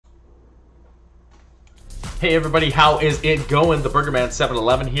Hey everybody, how is it going? The Burgerman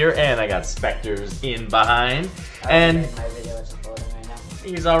 711 here, and I got Spectres in behind. And my video is uploading right now.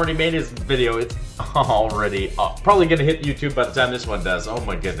 he's already made his video. It's already up. Probably gonna hit YouTube by the time this one does. Oh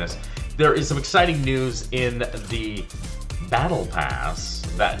my goodness. There is some exciting news in the Battle Pass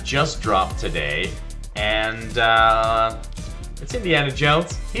that just dropped today. And it's Indiana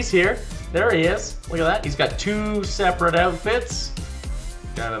Jones. He's here. There he is. Look at that. He's got two separate outfits.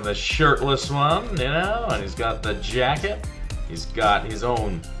 Kind of the shirtless one, you know, and he's got the jacket. He's got his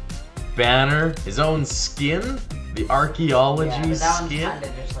own banner, his own skin, the archaeology skin. Yeah, but that one's kind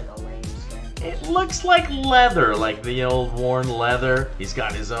of just like a lame skin. It looks like leather, like the old worn leather. He's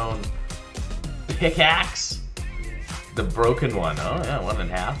got his own pickaxe, the broken one. Oh yeah, 1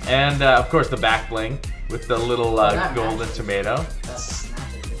 1/2. And of course the back bling with the little golden tomato.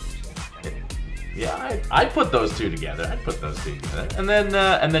 Yeah, I'd put those two together. I'd put those two together. And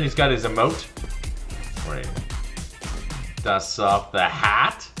then he's got his emote. Where he dusts off the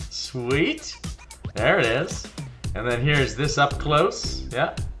hat. Sweet. There it is. And then here's this up close.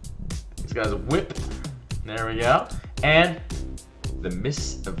 Yeah. He's got his whip. There we go. And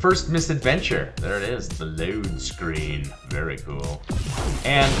the first misadventure. There it is. The load screen. Very cool.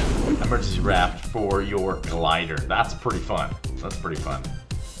 And emergency wrap for your glider. That's pretty fun. That's pretty fun.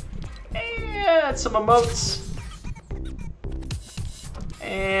 And some emotes.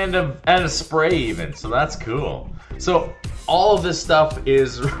 And a spray even, so that's cool. So all of this stuff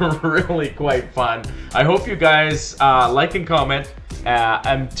is really quite fun. I hope you guys like and comment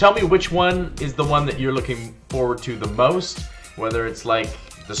and tell me which one is the one that you're looking forward to the most. Whether it's like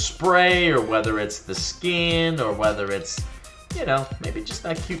the spray, or whether it's the skin, or whether it's, you know, maybe just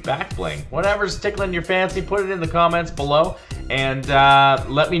that cute back bling. Whatever's tickling your fancy, put it in the comments below. And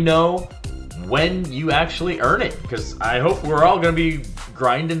let me know when you actually earn it, because I hope we're all going to be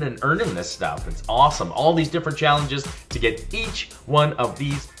grinding and earning this stuff. It's awesome. All these different challenges to get each one of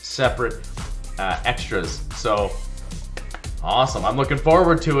these separate extras. So awesome. I'm looking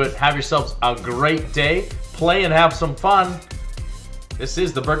forward to it. Have yourselves a great day. Play and have some fun. This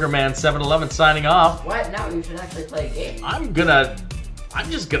is the Burgerman 711 signing off. What? No, you should actually play a game. I'm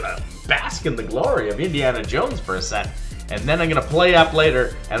just gonna bask in the glory of Indiana Jones for a sec. And then I'm gonna play up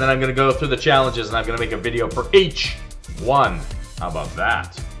later, and then I'm gonna go through the challenges, and I'm gonna make a video for each one. How about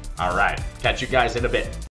that? All right, catch you guys in a bit.